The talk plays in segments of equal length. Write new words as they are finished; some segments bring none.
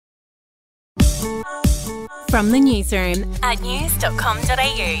From the newsroom at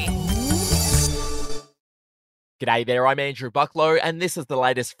news.com.au. G'day there, I'm Andrew Bucklow, and this is the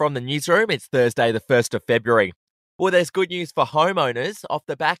latest from the newsroom. It's Thursday, the 1st of February. Well, there's good news for homeowners. Off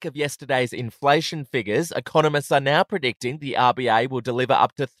the back of yesterday's inflation figures, economists are now predicting the RBA will deliver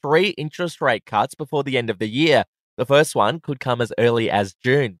up to 3 interest rate cuts before the end of the year. The first one could come as early as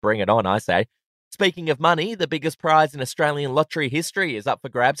June. Bring it on, I say. Speaking of money, the biggest prize in Australian lottery history is up for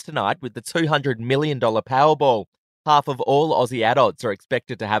grabs tonight with the $200 million Powerball. Half of all Aussie adults are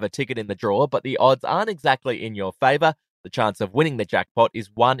expected to have a ticket in the draw, but the odds aren't exactly in your favour. The chance of winning the jackpot is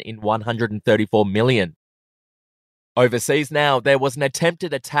 1 in 134 million. Overseas now, there was an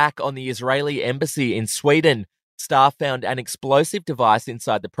attempted attack on the Israeli embassy in Sweden. Staff found an explosive device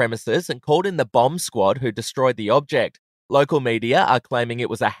inside the premises and called in the bomb squad who destroyed the object. Local media are claiming it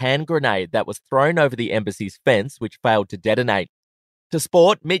was a hand grenade that was thrown over the embassy's fence, which failed to detonate. To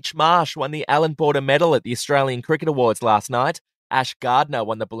sport, Mitch Marsh won the Allan Border Medal at the Australian Cricket Awards last night. Ash Gardner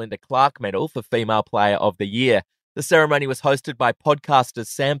won the Belinda Clark Medal for Female Player of the Year. The ceremony was hosted by podcasters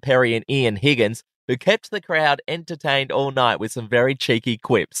Sam Perry and Ian Higgins, who kept the crowd entertained all night with some very cheeky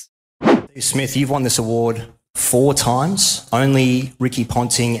quips. Smith, you've won this award 4 times. Only Ricky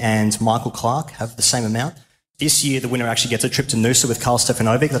Ponting and Michael Clark have the same amount. This year, the winner actually gets a trip to Noosa with Karl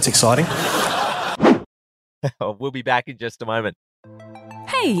Stefanovic. That's exciting. We'll be back in just a moment.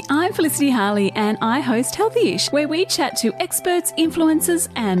 Hey, I'm Felicity Harley and I host Healthyish, where we chat to experts, influencers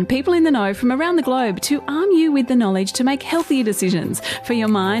and people in the know from around the globe to arm you with the knowledge to make healthier decisions for your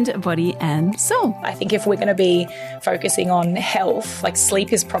mind, body and soul. I think if we're going to be focusing on health, like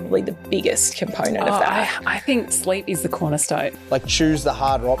sleep is probably the biggest component of that. I think sleep is the cornerstone. Like choose the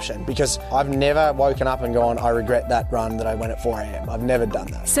harder option, because I've never woken up and gone, I regret that run that I went at 4 a.m. I've never done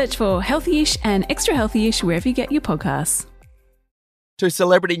that. Search for Healthyish and Extra Healthyish wherever you get your podcasts. To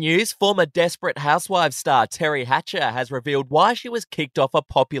celebrity news, former Desperate Housewives star Terry Hatcher has revealed why she was kicked off a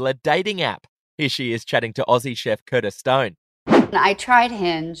popular dating app. Here she is chatting to Aussie chef Curtis Stone. I tried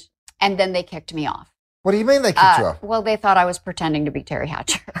Hinge, and then they kicked me off. What do you mean they kicked you off? Well, they thought I was pretending to be Terry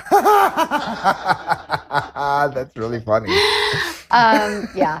Hatcher. That's really funny.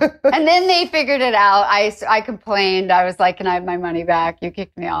 Yeah. And then they figured it out. I complained. I was like, can I have my money back? You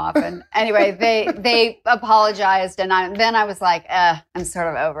kicked me off. And anyway, they apologized. And then I was like, I'm sort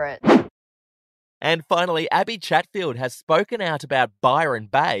of over it. And finally, Abby Chatfield has spoken out about Byron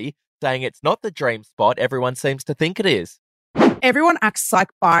Bay, saying it's not the dream spot everyone seems to think it is. Everyone acts like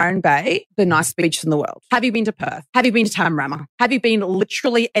Byron Bay, the nicest beach in the world. Have you been to Perth? Have you been to Tamarama? Have you been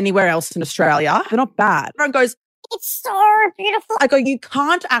literally anywhere else in Australia? They're not bad. Everyone goes, it's so beautiful. I go, you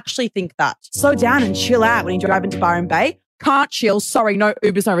can't actually think that. Slow down and chill out when you drive into Byron Bay. Can't chill. Sorry, no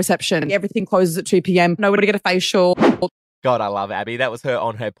Ubers, no reception. Everything closes at 2 p.m. Nowhere to get a facial. God, I love Abby. That was her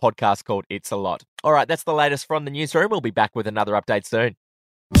on her podcast called It's a Lot. All right, that's the latest from the newsroom. We'll be back with another update soon.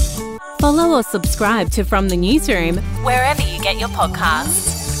 Follow or subscribe to From the Newsroom wherever you get your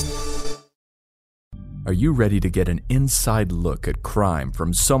podcasts. Are you ready to get an inside look at crime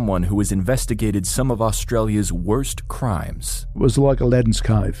from someone who has investigated some of Australia's worst crimes? It was like Aladdin's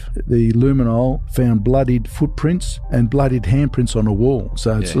Cave. The luminol found bloodied footprints and bloodied handprints on a wall.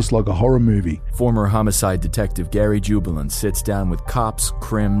 So it's just like a horror movie. Former homicide detective Gary Jubilant sits down with cops,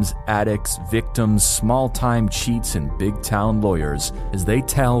 crims, addicts, victims, small-time cheats, and big-town lawyers as they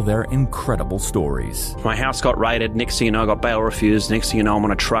tell their incredible stories. My house got raided. Next thing you know, I got bail refused. Next thing you know, I'm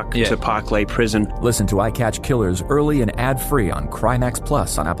on a truck to Parklea Prison. Listen to I Catch Killers early and ad-free on Crimex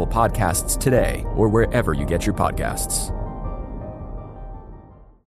Plus on Apple Podcasts today or wherever you get your podcasts.